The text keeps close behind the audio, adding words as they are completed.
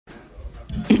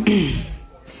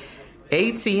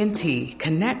AT&T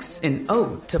connects an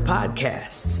ode to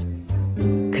podcasts.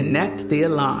 Connect the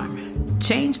alarm.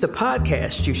 Change the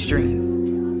podcast you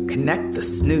stream. Connect the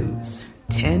snooze.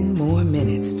 10 more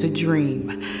minutes to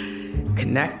dream.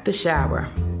 Connect the shower.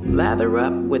 Lather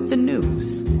up with the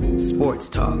news. Sports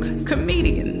talk,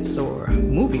 comedians, or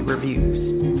movie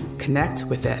reviews. Connect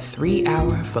with that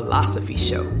 3-hour philosophy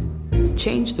show.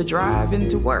 Change the drive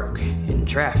into work in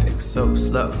traffic so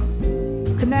slow.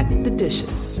 Connect the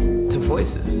dishes to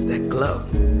voices that glow.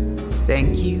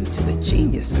 Thank you to the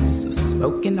geniuses of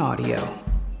spoken audio.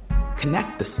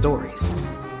 Connect the stories.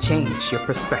 Change your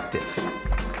perspective.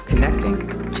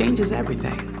 Connecting changes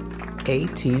everything.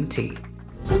 AT&T.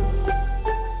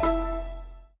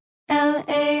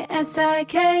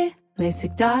 LASIK,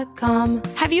 LASIK.com.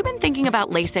 Have you been thinking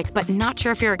about LASIK but not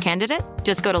sure if you're a candidate?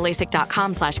 Just go to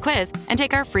LASIK.com/quiz and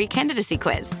take our free candidacy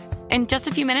quiz. In just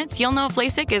a few minutes, you'll know if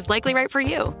LASIK is likely right for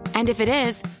you. And if it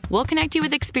is, we'll connect you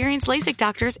with experienced LASIK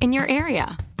doctors in your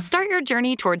area. Start your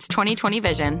journey towards 20/20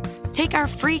 vision. Take our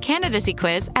free candidacy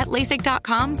quiz at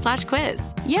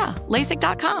LASIK.com/quiz. Yeah,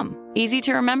 LASIK.com. Easy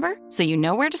to remember, so you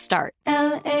know where to start.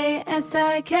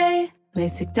 LASIK,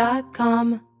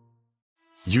 LASIK.com.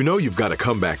 You know you've got a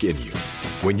comeback in you.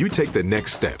 When you take the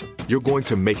next step, you're going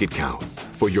to make it count.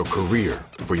 For your career,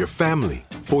 for your family,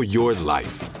 for your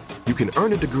life. You can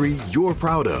earn a degree you're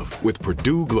proud of with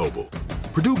Purdue Global.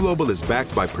 Purdue Global is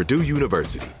backed by Purdue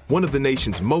University, one of the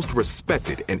nation's most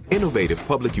respected and innovative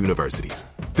public universities.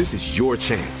 This is your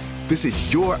chance. This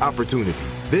is your opportunity.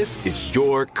 This is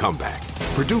your comeback.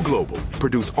 Purdue Global,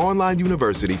 Purdue's online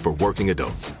university for working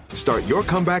adults. Start your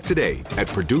comeback today at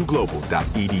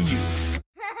purdueglobal.edu.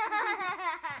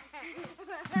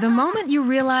 The moment you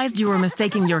realized you were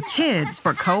mistaking your kids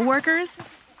for coworkers.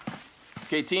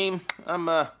 Okay, team, I'm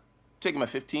taking my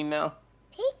 15 now.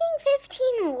 Taking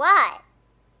 15 what?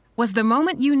 Was the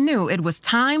moment you knew it was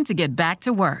time to get back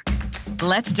to work.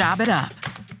 Let's job it up.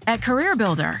 At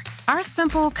CareerBuilder, our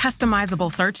simple,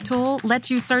 customizable search tool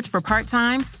lets you search for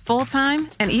part-time, full-time,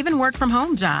 and even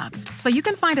work-from-home jobs, so you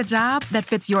can find a job that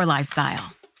fits your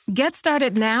lifestyle. Get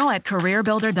started now at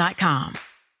CareerBuilder.com.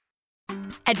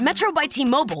 At Metro by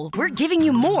T-Mobile, we're giving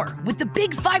you more with the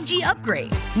big 5G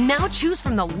upgrade. Now choose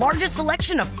from the largest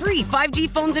selection of free 5G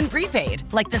phones in prepaid,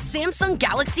 like the Samsung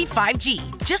Galaxy 5G.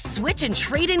 Just switch and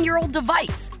trade in your old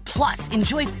device. Plus,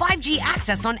 enjoy 5G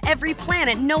access on every plan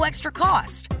at no extra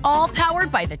cost. All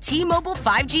powered by the T-Mobile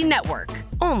 5G network.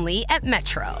 Only at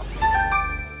Metro.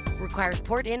 Requires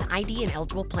port-in ID and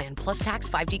eligible plan, plus tax.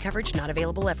 5G coverage not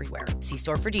available everywhere. See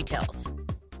store for details.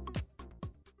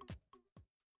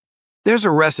 There's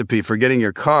a recipe for getting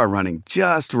your car running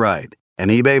just right, and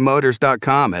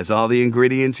ebaymotors.com has all the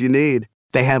ingredients you need.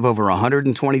 They have over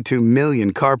 122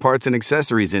 million car parts and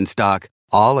accessories in stock,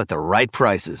 all at the right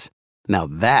prices. Now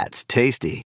that's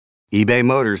tasty.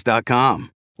 ebaymotors.com.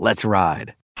 Let's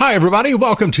ride. Hi, everybody.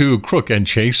 Welcome to Crook and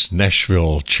Chase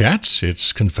Nashville Chats.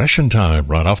 It's confession time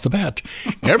right off the bat.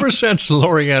 Ever since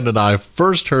Lorianne and I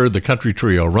first heard the country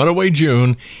trio Runaway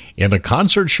June in a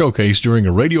concert showcase during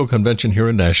a radio convention here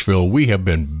in Nashville, we have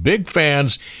been big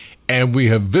fans, and we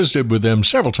have visited with them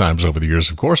several times over the years,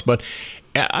 of course. But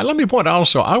let me point out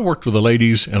also, I worked with the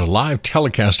ladies in a live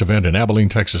telecast event in Abilene,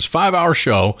 Texas, 5-hour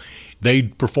show. They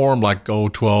performed like,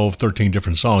 12, 13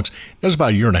 different songs. That was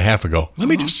about a year and a half ago. Let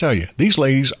me just tell you, these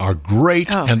ladies are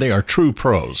great, and they are true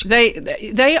pros.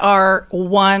 They are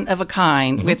one of a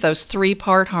kind with those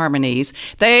 3-part harmonies.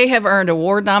 They have earned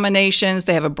award nominations.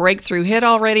 They have a breakthrough hit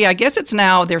already. I guess it's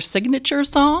now their signature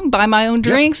song, Buy My Own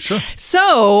Drinks. Yeah, sure.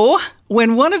 So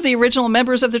when one of the original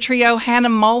members of the trio, Hannah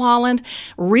Mulholland,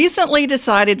 recently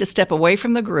decided to step away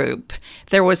from the group,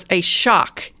 there was a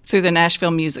shock through the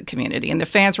Nashville music community, and the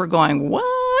fans were going, what?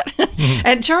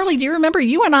 And Charlie, do you remember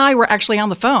you and I were actually on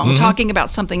the phone talking about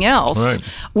something else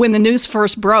when the news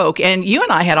first broke, and you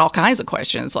and I had all kinds of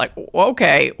questions like,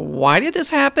 okay, why did this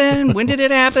happen? When did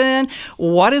it happen?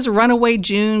 What is Runaway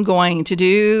June going to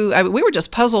do? I mean, we were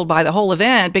just puzzled by the whole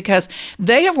event because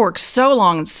they have worked so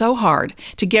long and so hard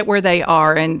to get where they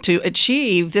are and to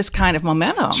achieve this kind of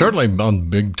momentum. Certainly on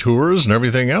big tours and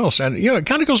everything else. And, it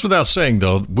kind of goes without saying,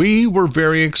 though, we were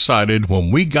very excited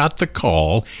when we got the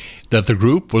call that the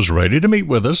group was ready to meet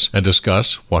with us and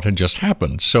discuss what had just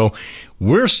happened. So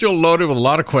we're still loaded with a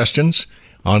lot of questions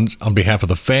on behalf of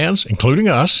the fans, including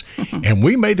us, and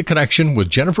we made the connection with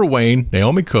Jennifer Wayne,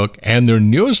 Naomi Cook, and their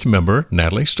newest member,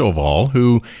 Natalie Stovall,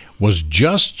 who was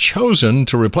just chosen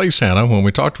to replace Hannah when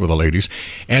we talked with the ladies.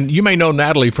 And you may know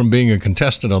Natalie from being a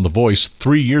contestant on The Voice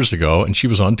 3 years ago, and she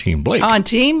was on Team Blake. On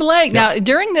Team Blake. Yeah. Now,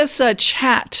 during this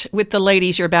chat with the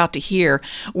ladies you're about to hear,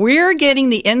 we're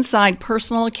getting the inside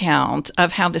personal account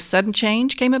of how this sudden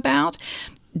change came about.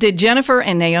 Did Jennifer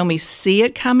and Naomi see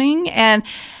it coming? And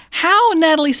how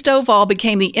Natalie Stovall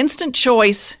became the instant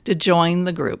choice to join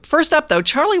the group. First up, though,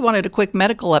 Charlie wanted a quick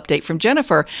medical update from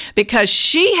Jennifer because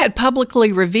she had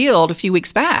publicly revealed a few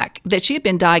weeks back that she had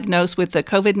been diagnosed with the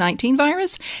COVID-19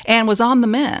 virus and was on the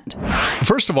mend.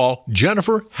 First of all,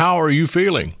 Jennifer, how are you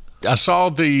feeling? I saw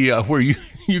the where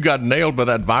you got nailed by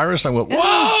that virus. I went, whoa,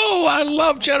 I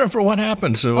love Jennifer. What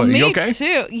happened? So, well, you okay? Me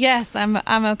too. Yes, I'm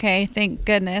okay. Thank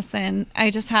goodness. And I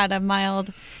just had a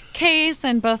mild case,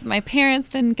 and both my parents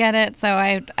didn't get it, so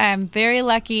I'm very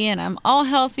lucky, and I'm all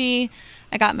healthy.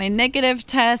 I got my negative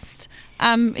test.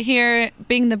 I'm here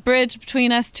being the bridge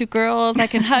between us two girls. I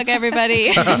can hug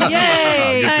everybody.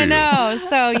 Yay! I know.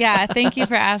 So yeah, thank you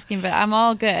for asking, but I'm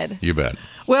all good. You bet.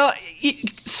 Well,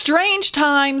 strange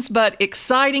times, but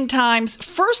exciting times.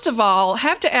 First of all,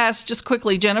 have to ask just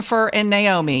quickly, Jennifer and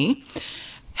Naomi,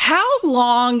 how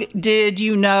long did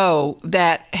you know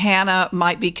that Hannah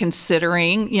might be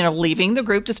considering, leaving the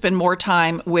group to spend more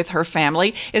time with her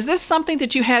family? Is this something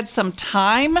that you had some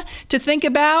time to think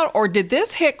about, or did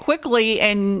this hit quickly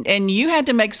and you had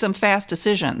to make some fast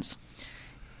decisions?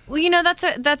 Well,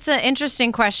 that's an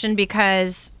interesting question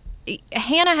because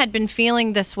Hannah had been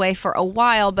feeling this way for a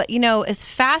while, but as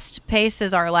fast paced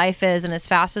as our life is and as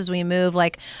fast as we move,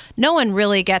 no one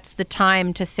really gets the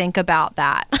time to think about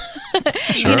that.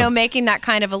 Sure. Making that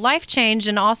kind of a life change.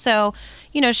 And also,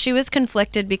 she was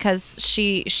conflicted because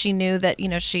she knew that,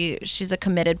 she's a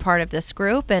committed part of this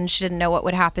group, and she didn't know what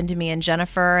would happen to me and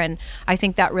Jennifer. And I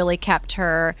think that really kept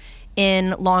her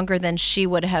in longer than she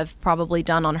would have probably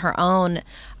done on her own.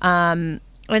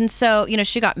 And so,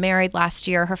 she got married last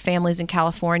year. Her family's in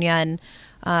California,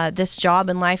 and this job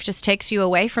in life just takes you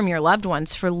away from your loved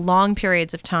ones for long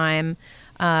periods of time,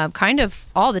 kind of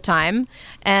all the time.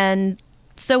 And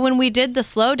so when we did the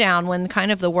slowdown, when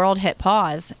kind of the world hit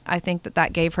pause, I think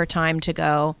that gave her time to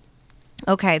go,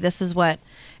 okay, this is what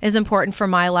is important for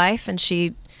my life. And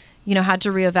she, had to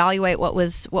reevaluate what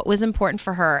was important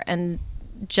for her. And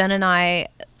Jen and I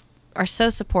are so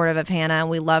supportive of Hannah, and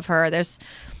we love her. There's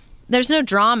no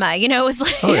drama, it was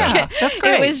like, oh, yeah. That's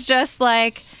great. It was just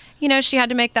like, she had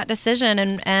to make that decision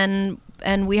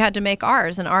and we had to make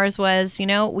ours. And ours was,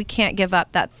 we can't give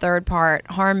up that third part,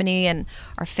 harmony, and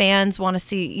our fans want to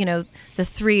see, the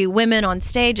three women on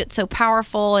stage. It's so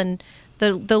powerful. And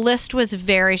the list was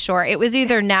very short. It was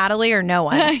either Natalie or no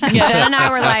one. Jen and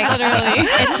I were like, literally,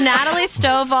 it's Natalie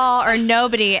Stovall or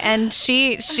nobody. And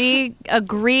she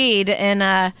agreed in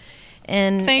a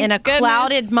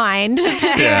clouded mind to do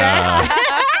this.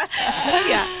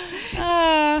 Yeah.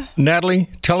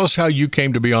 Natalie, tell us how you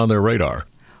came to be on their radar.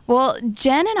 Well,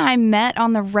 Jen and I met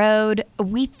on the road,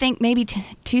 we think maybe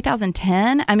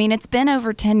 2010. I mean, it's been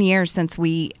over 10 years since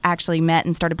we actually met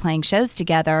and started playing shows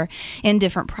together in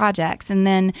different projects. And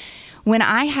then when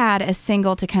I had a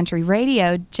single to country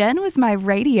radio, Jen was my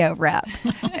radio rep.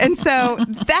 And so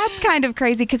that's kind of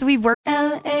crazy because we worked.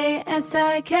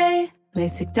 LASIK.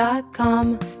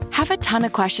 LASIK.com. Have a ton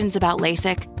of questions about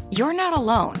LASIK? You're not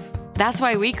alone. That's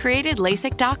why we created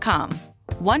LASIK.com.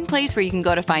 One place where you can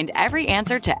go to find every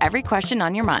answer to every question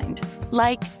on your mind.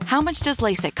 Like, how much does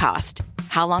LASIK cost?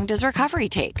 How long does recovery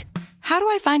take? How do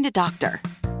I find a doctor?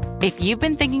 If you've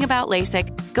been thinking about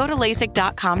LASIK, go to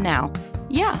LASIK.com now.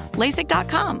 Yeah,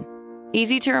 LASIK.com.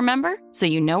 Easy to remember, so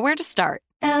you know where to start.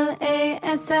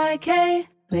 LASIK.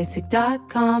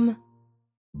 LASIK.com.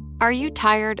 Are you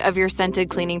tired of your scented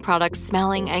cleaning products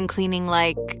smelling and cleaning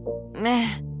like meh?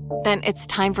 Then it's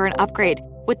time for an upgrade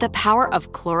with the power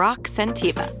of Clorox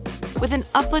Scentiva. With an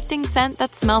uplifting scent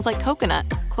that smells like coconut,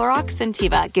 Clorox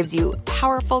Scentiva gives you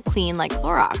powerful clean like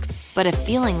Clorox, but a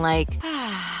feeling like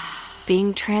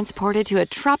being transported to a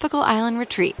tropical island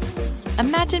retreat.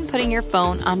 Imagine putting your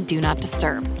phone on Do Not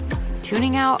Disturb,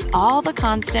 tuning out all the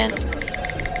constant,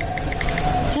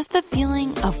 just the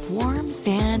feeling of warm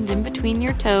sand in between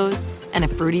your toes and a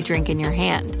fruity drink in your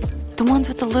hand. The ones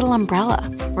with the little umbrella.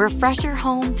 Refresh your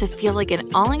home to feel like an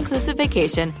all-inclusive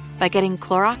vacation by getting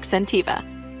Clorox Scentiva.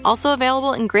 Also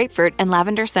available in grapefruit and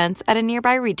lavender scents at a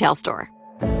nearby retail store.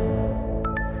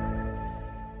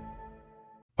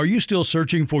 Are you still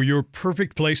searching for your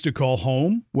perfect place to call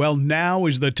home? Well, now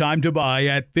is the time to buy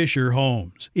at Fisher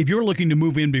Homes. If you're looking to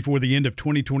move in before the end of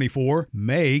 2024,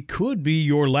 May could be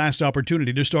your last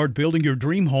opportunity to start building your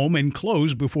dream home and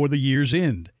close before the year's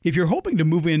end. If you're hoping to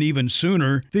move in even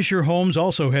sooner, Fisher Homes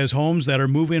also has homes that are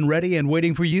move-in ready and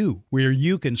waiting for you, where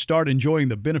you can start enjoying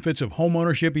the benefits of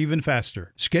homeownership even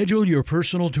faster. Schedule your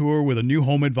personal tour with a new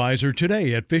home advisor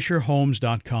today at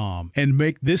FisherHomes.com and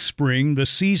make this spring the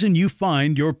season you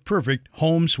find your perfect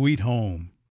home sweet home.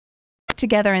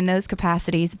 Together in those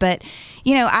capacities, but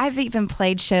you know, I've even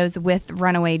played shows with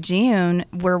Runaway June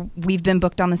where we've been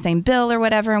booked on the same bill or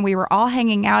whatever, and we were all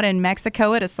hanging out in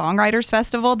Mexico at a songwriters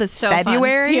festival this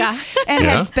February, and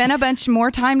had spent a bunch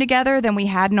more time together than we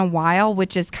had in a while,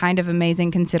 which is kind of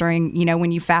amazing considering, you know,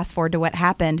 when you fast forward to what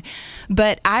happened.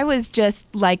 But I was just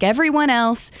like everyone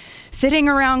else, sitting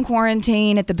around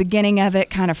quarantine at the beginning of it,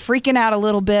 kind of freaking out a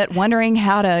little bit, wondering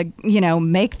how to, you know,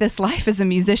 make this life as a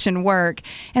musician work.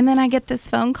 And then I get this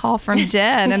phone call from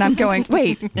Jen, and I'm going,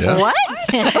 wait, what?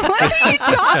 What are you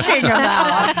talking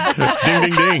about? Ding,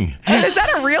 ding, ding. Is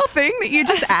that a real thing that you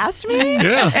just asked me?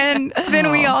 Yeah. And then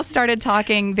we all started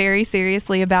talking very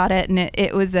seriously about it, and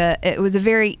it was a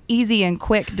very easy and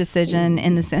quick decision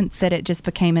in the sense that it just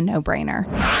became a no-brainer.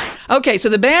 Okay, so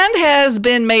the band has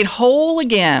been made whole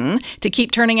again to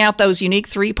keep turning out those unique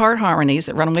three-part harmonies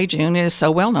that Runaway June is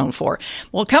so well known for.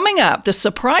 Well, coming up, the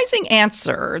surprising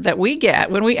answer that we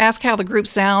get when we ask how the group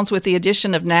sounds with the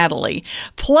addition of Natalie.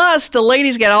 Plus, the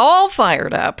ladies get all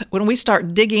fired up when we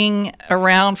start digging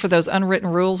around for those unwritten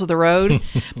rules of the road.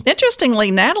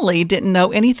 Interestingly, Natalie didn't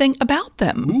know anything about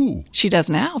them. Ooh. She does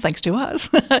now, thanks to us.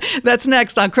 That's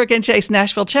next on Crook and Chase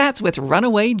Nashville Chats with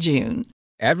Runaway June.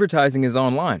 Advertising is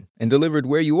online and delivered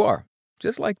where you are,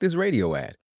 just like this radio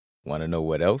ad. Want to know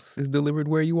what else is delivered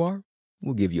where you are?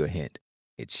 We'll give you a hint.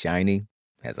 It's shiny,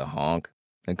 has a honk,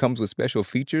 and comes with special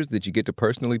features that you get to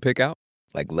personally pick out,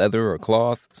 like leather or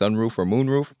cloth, sunroof or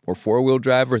moonroof, or four-wheel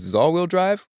drive versus all-wheel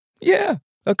drive. Yeah,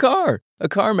 a car, a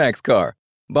CarMax car.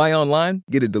 Buy online,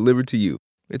 get it delivered to you.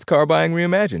 It's car buying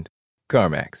reimagined.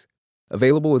 CarMax.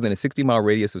 Available within a 60-mile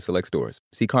radius of select stores.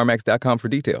 See CarMax.com for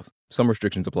details. Some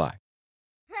restrictions apply.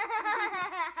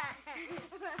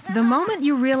 The moment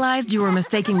you realized you were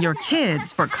mistaking your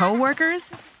kids for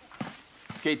coworkers.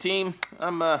 Okay, team,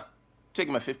 I'm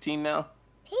taking my 15 now.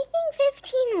 Taking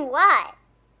 15 what?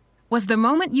 Was the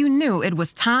moment you knew it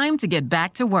was time to get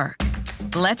back to work.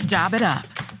 Let's job it up.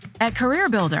 At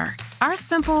CareerBuilder, our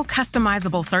simple,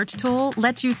 customizable search tool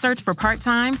lets you search for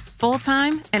part-time,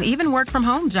 full-time, and even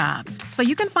work-from-home jobs, so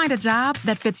you can find a job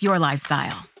that fits your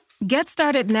lifestyle. Get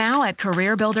started now at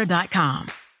CareerBuilder.com.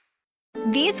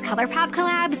 These ColourPop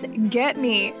collabs get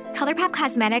me. ColourPop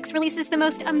Cosmetics releases the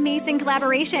most amazing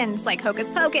collaborations like Hocus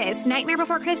Pocus, Nightmare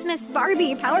Before Christmas,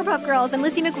 Barbie, Powerpuff Girls, and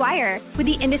Lizzie McGuire with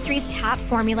the industry's top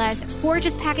formulas,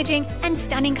 gorgeous packaging, and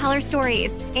stunning color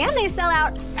stories. And they sell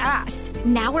out fast.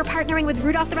 Now we're partnering with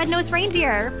Rudolph the Red-Nosed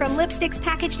Reindeer, from lipsticks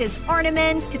packaged as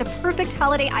ornaments to the perfect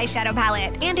holiday eyeshadow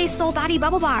palette and a Soul Body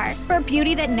Bubble Bar. For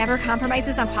beauty that never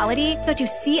compromises on quality, go to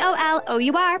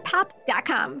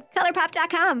COLOURPOP.com.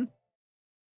 ColourPop.com.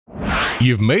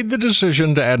 You've made the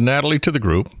decision to add Natalie to the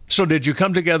group. So did you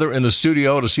come together in the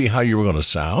studio to see how you were going to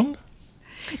sound?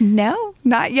 No,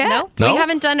 not yet. No?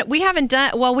 We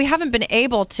haven't been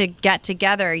able to get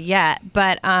together yet.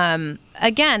 But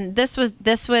again, this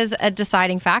was a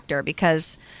deciding factor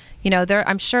because, you know,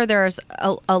 I'm sure there's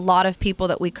a lot of people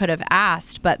that we could have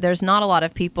asked, but there's not a lot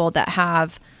of people that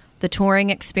have the touring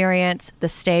experience, the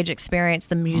stage experience,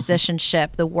 the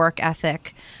musicianship, the work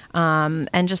ethic,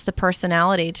 and just the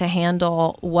personality to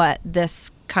handle what this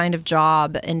kind of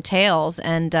job entails.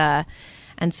 And so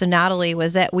Natalie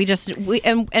was it. We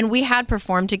had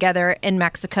performed together in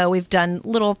Mexico. We've done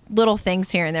little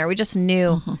things here and there. We just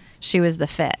knew she was the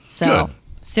fit. So Good.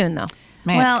 Soon though.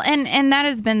 Man. Well, and that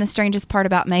has been the strangest part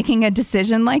about making a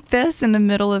decision like this in the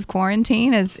middle of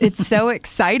quarantine is it's so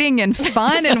exciting and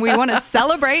fun, and we want to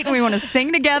celebrate and we want to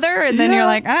sing together, and then you're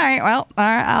like, all right, well,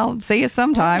 I'll see you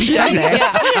sometime. Someday.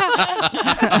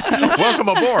 Welcome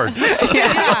aboard.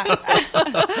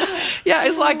 Yeah,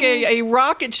 it's like a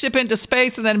rocket ship into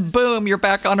space, and then boom, you're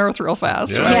back on Earth real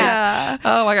fast. Yeah. Right? Yeah.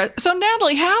 Oh my God. So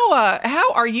Natalie,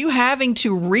 how are you having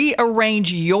to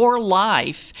rearrange your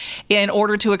life in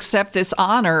order to accept this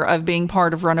honor of being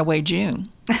part of Runaway June?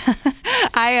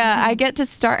 I get to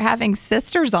start having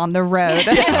sisters on the road.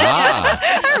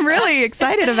 I'm really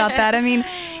excited about that. I mean,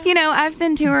 you know, I've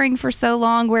been touring for so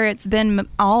long where it's been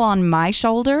all on my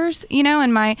shoulders, you know,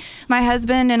 and my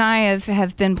husband and I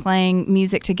have been playing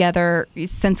music together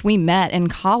since we met in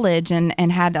college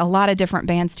and had a lot of different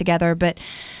bands together. But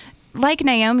like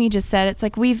Naomi just said, it's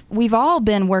like we've all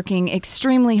been working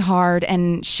extremely hard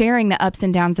and sharing the ups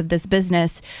and downs of this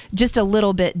business just a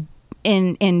little bit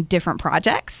in different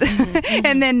projects. Mm-hmm.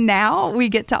 And then now we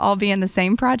get to all be in the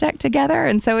same project together.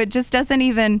 And so it just doesn't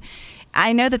even,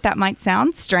 I know that might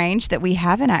sound strange that we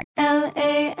haven't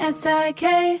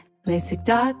LASIK,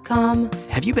 LASIK.com.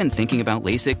 Have you been thinking about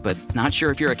LASIK but not sure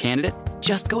if you're a candidate?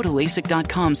 Just go to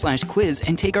LASIK.com/quiz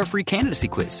and take our free candidacy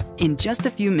quiz. In just a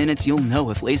few minutes, you'll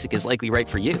know if LASIK is likely right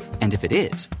for you. And if it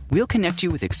is, we'll connect you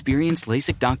with experienced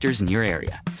LASIK doctors in your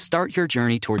area. Start your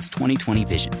journey towards 20/20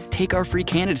 vision. Take our free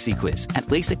candidacy quiz at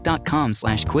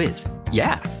LASIK.com/quiz.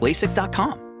 Yeah,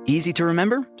 LASIK.com. Easy to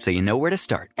remember, so you know where to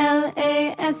start.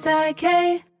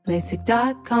 LASIK,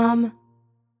 LASIK.com.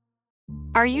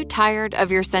 Are you tired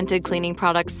of your scented cleaning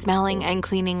products smelling and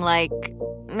cleaning like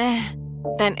meh?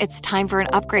 Then it's time for an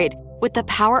upgrade with the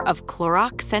power of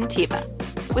Clorox Scentiva.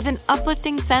 With an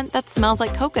uplifting scent that smells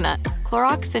like coconut,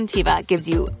 Clorox Scentiva gives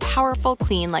you powerful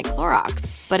clean like Clorox,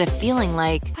 but a feeling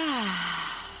like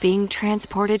being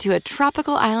transported to a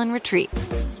tropical island retreat.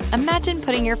 Imagine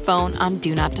putting your phone on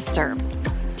Do Not Disturb,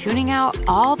 tuning out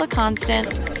all the constant,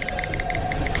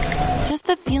 just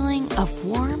the feeling of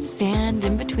warm sand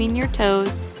in between your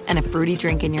toes and a fruity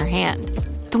drink in your hand.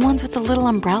 The ones with the little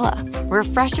umbrella.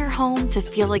 Refresh your home to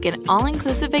feel like an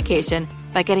all-inclusive vacation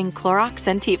by getting Clorox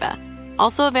Scentiva.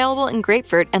 Also available in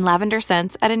grapefruit and lavender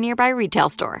scents at a nearby retail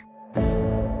store.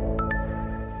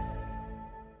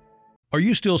 Are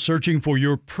you still searching for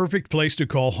your perfect place to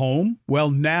call home?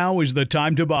 Well, now is the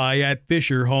time to buy at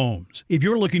Fisher Homes. If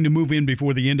you're looking to move in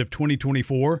before the end of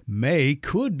 2024, May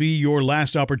could be your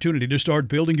last opportunity to start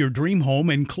building your dream home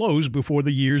and close before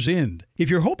the year's end. If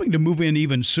you're hoping to move in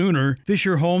even sooner,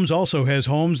 Fisher Homes also has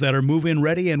homes that are move-in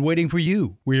ready and waiting for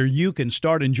you, where you can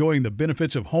start enjoying the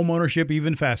benefits of homeownership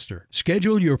even faster.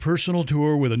 Schedule your personal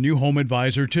tour with a new home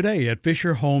advisor today at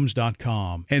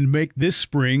FisherHomes.com and make this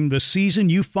spring the season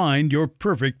you find your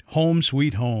perfect home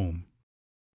sweet home.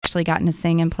 Actually gotten to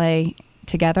sing and play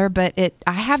together, but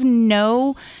I have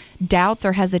no doubts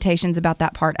or hesitations about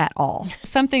that part at all.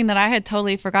 Something that I had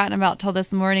totally forgotten about till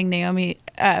this morning, Naomi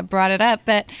brought it up,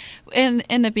 but in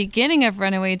the beginning of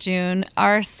Runaway June,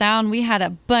 our sound, we had a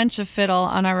bunch of fiddle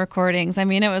on our recordings. I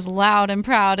mean, it was loud and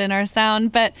proud in our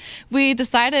sound, but we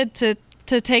decided to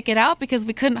take it out because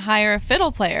we couldn't hire a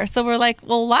fiddle player. So we're like,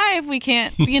 well, live we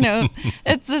can't,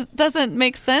 it just doesn't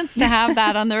make sense to have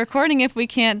that on the recording if we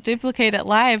can't duplicate it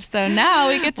live. So now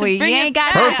we get to bring it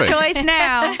back. Got a choice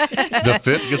now. The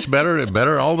fit gets better and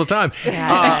better all the time.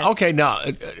 Yeah. Okay, now,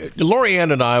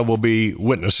 Lorianne and I will be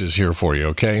witnesses here for you,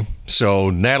 okay? So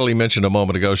Natalie mentioned a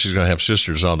moment ago she's going to have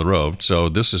sisters on the road. So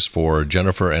this is for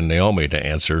Jennifer and Naomi to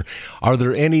answer. Are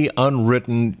there any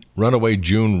unwritten Runaway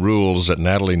June rules that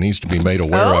Natalie needs to be made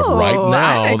aware of right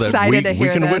now that we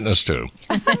can witness to?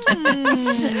 What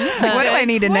do I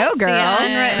need to know, girls?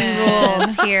 Unwritten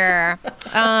rules here.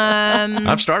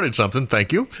 I've started something.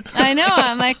 Thank you. I know.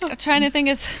 I'm trying to think.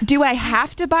 Do I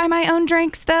have to buy my own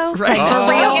drinks, though? Right. For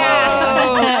real?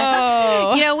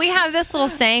 Yeah. We have this little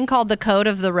saying called the code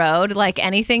of the road. Like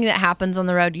anything that happens on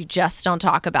the road, you just don't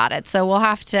talk about it. So we'll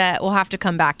have to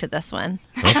come back to this one.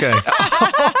 Okay.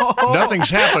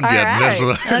 Nothing's happened yet. Right. This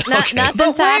one.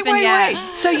 Nothing's But happened yet.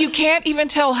 Wait. So you can't even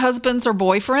tell husbands or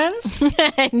boyfriends?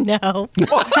 No.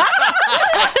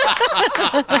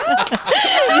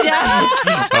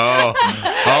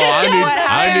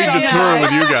 I need to tour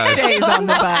with you guys. Stays on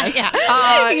the bus.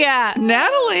 Yeah.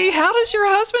 Natalie, how does your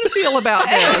husband feel about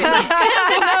this? I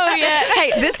don't know yet.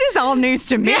 Hey, this is all news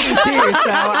to me, too,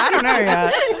 so I don't know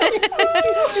yet.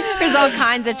 There's all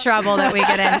kinds of trouble that we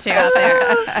get into out there.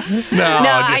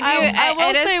 I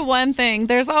will say one thing.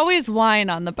 There's always wine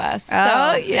on the bus.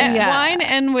 Wine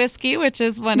and whiskey, which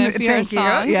is one of your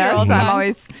songs. Yes, your old I'm songs.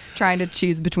 always trying to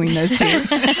choose between those two.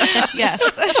 Yes.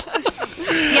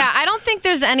 Yeah, I don't think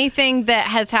there's anything that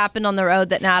has happened on the road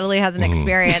that Natalie hasn't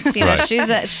experienced. Right. she's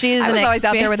I was always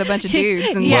out there with a bunch of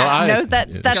dudes. And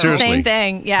that's the same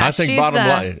thing. Yeah, I think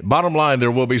bottom line,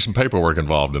 there will be some paperwork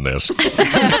involved in this.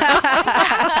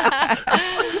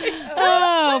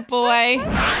 Oh, boy.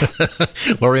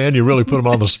 Lorianne, you really put them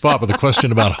on the spot with a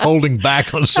question about holding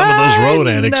back on some of those road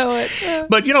antics.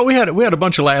 But, we had a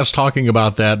bunch of laughs talking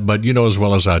about that, but you know as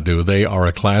well as I do, they are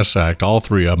a class act, all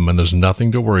three of them, and there's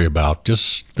nothing to worry about,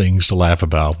 just things to laugh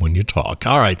about when you talk.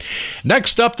 All right.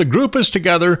 Next up, the group is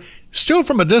together, still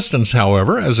from a distance,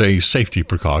 however, as a safety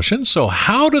precaution. So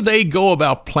how do they go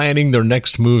about planning their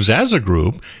next moves as a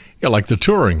group, like the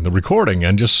touring, the recording,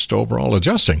 and just overall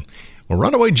adjusting? Well,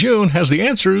 Runaway June has the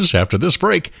answers after this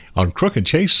break on Crook and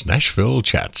Chase Nashville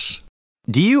Chats.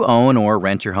 Do you own or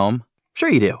rent your home? Sure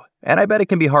you do, and I bet it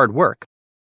can be hard work.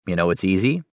 You know what's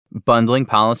easy? Bundling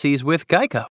policies with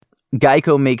Geico.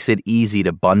 Geico makes it easy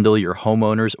to bundle your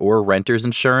homeowner's or renter's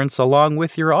insurance along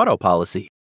with your auto policy.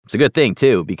 It's a good thing,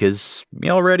 too, because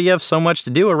you already have so much to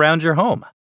do around your home.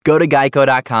 Go to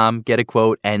geico.com, get a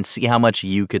quote, and see how much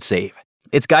you could save.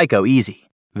 It's Geico easy.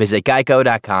 Visit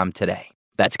geico.com today.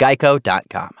 That's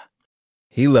geico.com.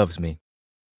 He loves me.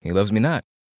 He loves me not.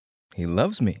 He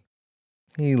loves me.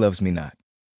 He loves me not.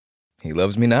 He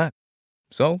loves me not.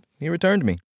 So he returned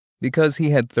me because he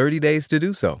had 30 days to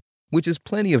do so, which is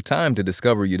plenty of time to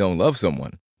discover you don't love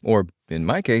someone, or in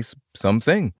my case,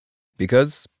 something.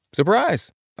 Because,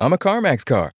 surprise, I'm a CarMax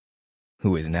car,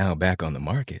 who is now back on the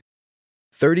market.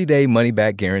 30-day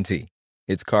money-back guarantee.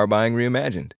 It's car buying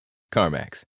reimagined.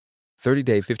 CarMax.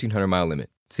 30-day, 1,500-mile limit.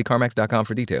 See CarMax.com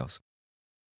for details.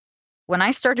 When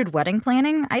I started wedding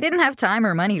planning, I didn't have time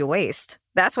or money to waste.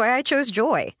 That's why I chose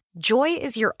Joy. Joy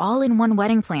is your all-in-one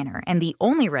wedding planner and the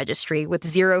only registry with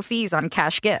zero fees on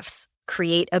cash gifts.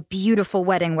 Create a beautiful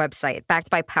wedding website backed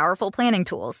by powerful planning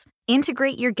tools.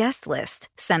 Integrate your guest list.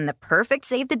 Send the perfect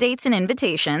save-the-dates and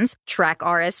invitations. Track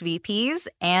RSVPs.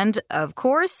 And, of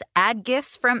course, add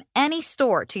gifts from any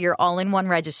store to your all-in-one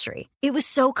registry. It was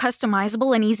so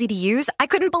customizable and easy to use, I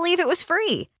couldn't believe it was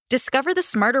free. Discover the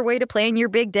smarter way to plan your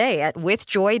big day at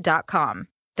withjoy.com.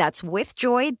 That's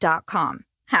withjoy.com.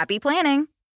 Happy planning.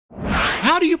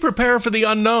 How do you prepare for the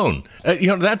unknown?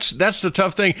 That's the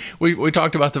tough thing. We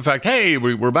talked about the fact, hey,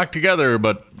 we're back together,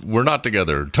 but we're not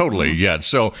together totally yet.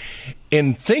 So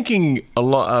in thinking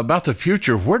about the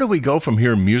future, where do we go from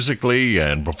here musically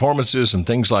and performances and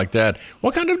things like that?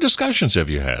 What kind of discussions have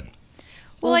you had?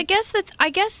 Well, I guess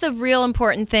the real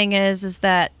important thing is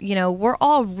that, we're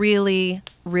all really,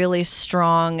 really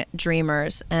strong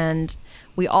dreamers, and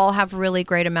we all have really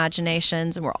great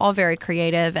imaginations, and we're all very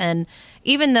creative. And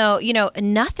even though,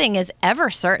 nothing is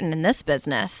ever certain in this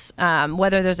business,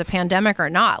 whether there's a pandemic or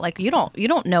not, like you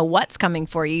don't know what's coming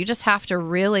for you. You just have to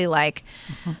really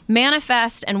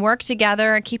manifest and work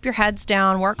together and keep your heads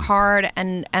down, work hard,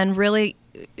 and really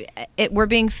we're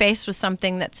being faced with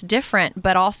something that's different,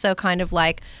 but also kind of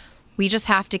we just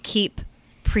have to keep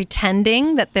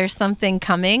pretending that there's something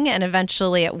coming, and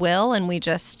eventually it will, and we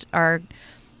just are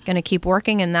going to keep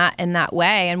working in that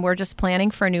way. And we're just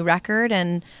planning for a new record,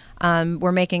 and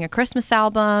we're making a Christmas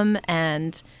album,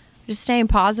 and just staying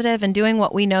positive and doing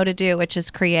what we know to do, which is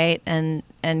create and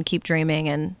keep dreaming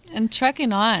and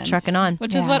trucking on.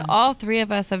 Which is what all three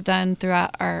of us have done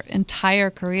throughout our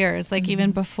entire careers.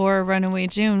 Even before Runaway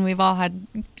June, we've all had,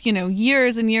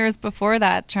 years and years before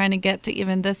that trying to get to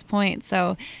even this point.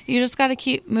 So you just got to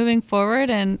keep moving forward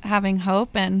and having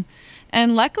hope.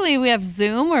 And luckily, we have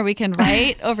Zoom where we can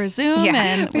write over Zoom.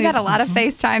 And we've got a lot of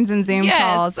FaceTimes and Zoom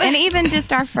calls. And even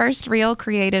just our first real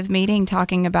creative meeting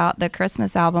talking about the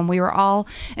Christmas album, we were all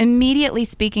immediately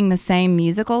speaking the same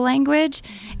musical language.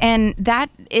 And that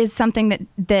is something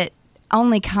that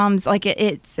only comes,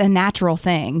 it's a natural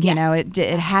thing.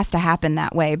 It has to happen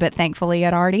that way. But thankfully,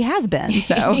 it already has been.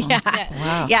 So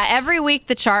Wow. Yeah, every week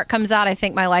the chart comes out, I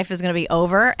think my life is going to be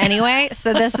over anyway.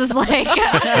 So this is this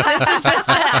is just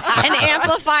an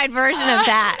amplified version of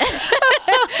that.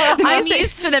 I'm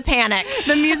used to the panic.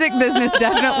 The music business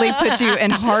definitely puts you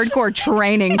in hardcore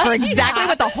training for exactly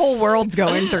what the whole world's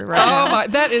going through right now. Oh my,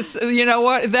 that is,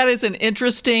 that is an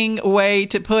interesting way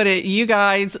to put it. You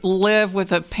guys live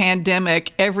with a pandemic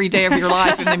every day of your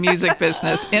life in the music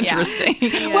business. Interesting.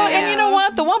 And you know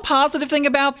what? The one positive thing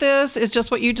about this is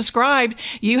just what you described.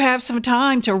 You have some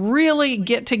time to really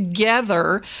get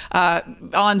together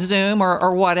on Zoom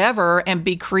or whatever and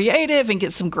be creative and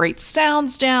get some great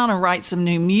sounds down and write some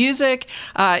new music.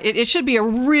 It should be a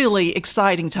really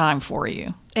exciting time for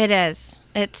you. It is.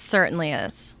 It certainly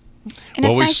is. And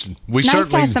it's nice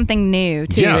to have something new,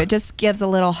 too. Yeah. It just gives a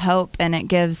little hope, and it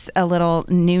gives a little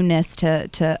newness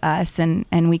to us,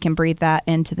 and we can breathe that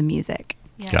into the music.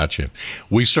 Yeah. Gotcha.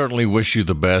 We certainly wish you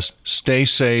the best. Stay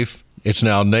safe. It's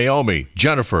now Naomi,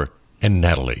 Jennifer, and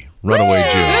Natalie. Runaway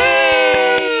June.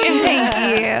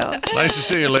 Thank you. Nice to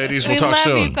see you, ladies. We'll talk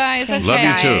soon. Love you guys. Okay. Love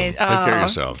you, too. Take care of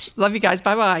yourselves. Love you guys.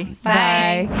 Bye-bye.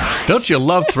 Bye. Don't you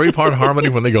love three-part harmony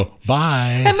when they go,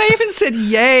 bye? And they even said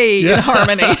yay in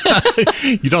harmony.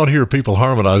 You don't hear people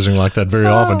harmonizing like that very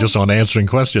often, just on answering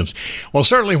questions. Well,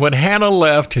 certainly when Hannah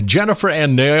left, Jennifer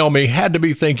and Naomi had to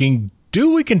be thinking,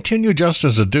 do we continue just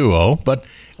as a duo? But,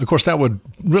 of course, that would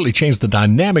really change the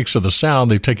dynamics of the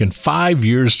sound they've taken 5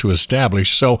 years to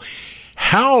establish. So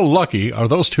How lucky are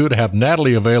those two to have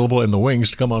Natalie available in the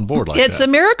wings to come on board like that? It's a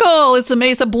miracle. It's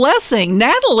a blessing.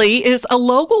 Natalie is a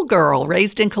local girl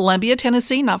raised in Columbia,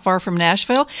 Tennessee, not far from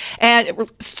Nashville. And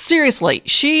seriously,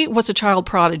 she was a child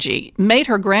prodigy, made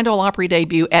her Grand Ole Opry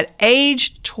debut at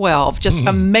age 12, just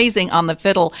amazing on the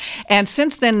fiddle. And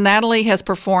since then, Natalie has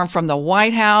performed from the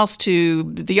White House to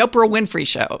the Oprah Winfrey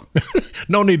Show.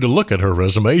 No need to look at her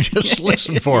resume, just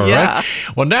listen for her, right?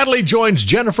 Well, Natalie joins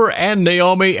Jennifer and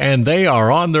Naomi, and they are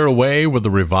on their way with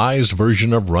the revised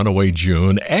version of Runaway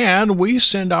June, and we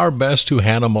send our best to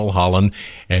Hannah Mulholland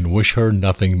and wish her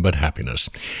nothing but happiness.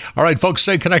 All right, folks,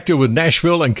 stay connected with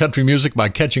Nashville and country music by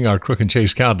catching our Crook and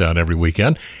Chase Countdown every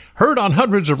weekend. Heard on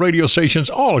hundreds of radio stations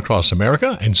all across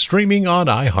America and streaming on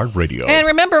iHeartRadio. And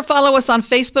remember, follow us on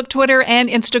Facebook, Twitter, and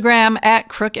Instagram at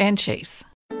Crook and Chase.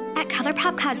 At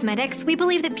ColourPop Cosmetics, we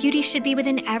believe that beauty should be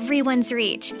within everyone's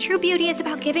reach. True beauty is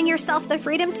about giving yourself the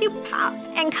freedom to pop.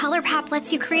 And ColourPop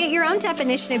lets you create your own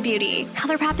definition of beauty.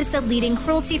 ColourPop is the leading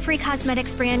cruelty-free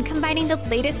cosmetics brand, combining the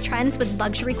latest trends with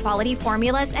luxury quality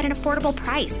formulas at an affordable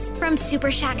price. From Super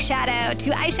Shack Shadow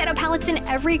to eyeshadow palettes in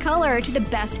every color to the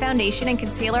best foundation and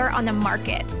concealer on the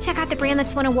market. Check out the brand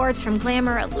that's won awards from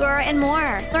Glamour, Allure, and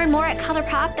more. Learn more at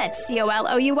ColourPop, that's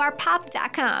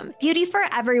COLOURPOP.com. Beauty for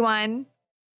everyone.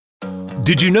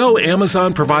 Did you know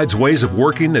Amazon provides ways of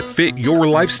working that fit your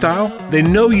lifestyle? They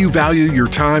know you value your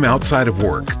time outside of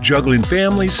work, juggling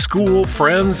family, school,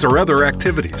 friends, or other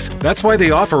activities. That's why they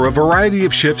offer a variety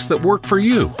of shifts that work for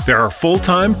you. There are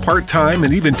full-time, part-time,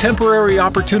 and even temporary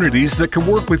opportunities that can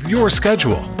work with your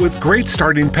schedule, with great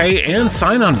starting pay and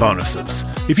sign-on bonuses.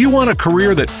 If you want a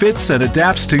career that fits and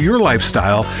adapts to your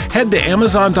lifestyle, head to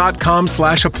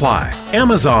Amazon.com/apply.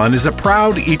 Amazon is a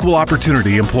proud equal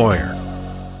opportunity employer.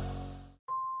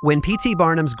 When P.T.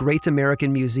 Barnum's Great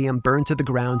American Museum burned to the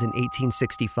ground in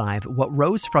 1865, what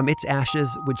rose from its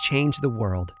ashes would change the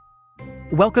world.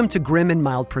 Welcome to Grim and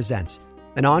Mild Presents,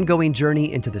 an ongoing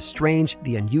journey into the strange,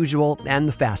 the unusual, and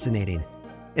the fascinating.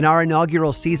 In our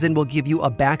inaugural season, we'll give you a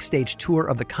backstage tour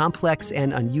of the complex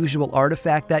and unusual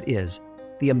artifact that is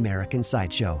the American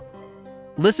Sideshow.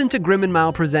 Listen to Grim and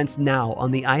Mild Presents now on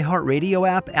the iHeartRadio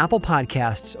app, Apple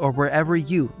Podcasts, or wherever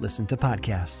you listen to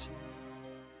podcasts.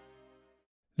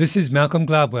 This is Malcolm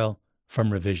Gladwell from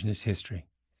Revisionist History.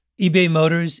 eBay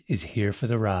Motors is here for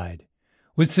the ride.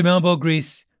 With some elbow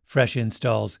grease, fresh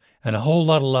installs, and a whole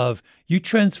lot of love, you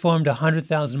transformed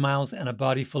 100,000 miles and a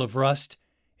body full of rust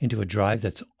into a drive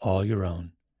that's all your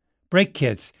own. Brake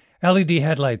kits, LED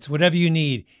headlights, whatever you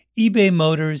need, eBay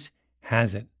Motors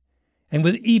has it. And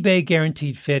with eBay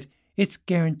Guaranteed Fit, it's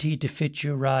guaranteed to fit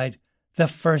your ride the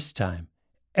first time,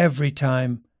 every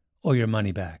time, or your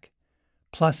money back.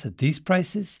 Plus, at these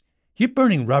prices, you're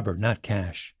burning rubber, not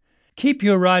cash. Keep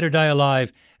your ride or die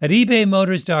alive at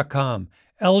ebaymotors.com.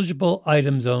 Eligible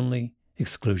items only.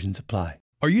 Exclusions apply.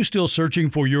 Are you still searching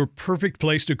for your perfect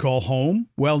place to call home?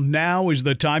 Well, now is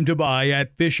the time to buy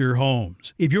at Fisher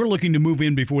Homes. If you're looking to move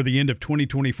in before the end of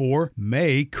 2024,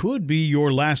 May could be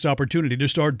your last opportunity to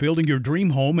start building your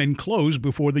dream home and close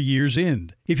before the year's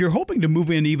end. If you're hoping to move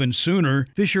in even sooner,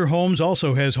 Fisher Homes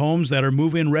also has homes that are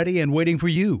move-in ready and waiting for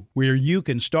you, where you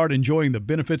can start enjoying the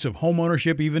benefits of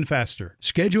homeownership even faster.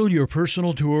 Schedule your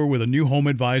personal tour with a new home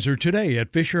advisor today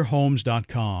at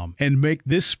FisherHomes.com and make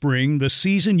this spring the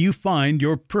season you find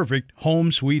your perfect home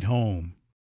sweet home.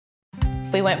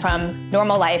 We went from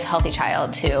normal life, healthy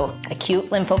child to acute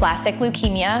lymphoblastic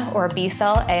leukemia, or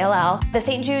B-cell ALL. The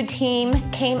St. Jude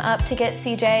team came up to get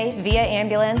CJ via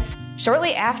ambulance.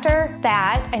 Shortly after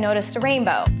that, I noticed a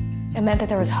rainbow. It meant that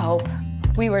there was hope.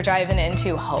 We were driving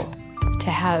into hope.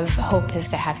 To have hope is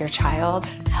to have your child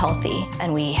healthy,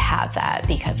 and we have that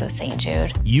because of St.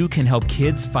 Jude. You can help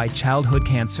kids fight childhood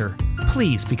cancer.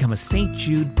 Please become a St.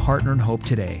 Jude Partner in Hope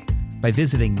today by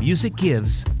visiting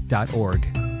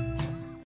musicgives.org.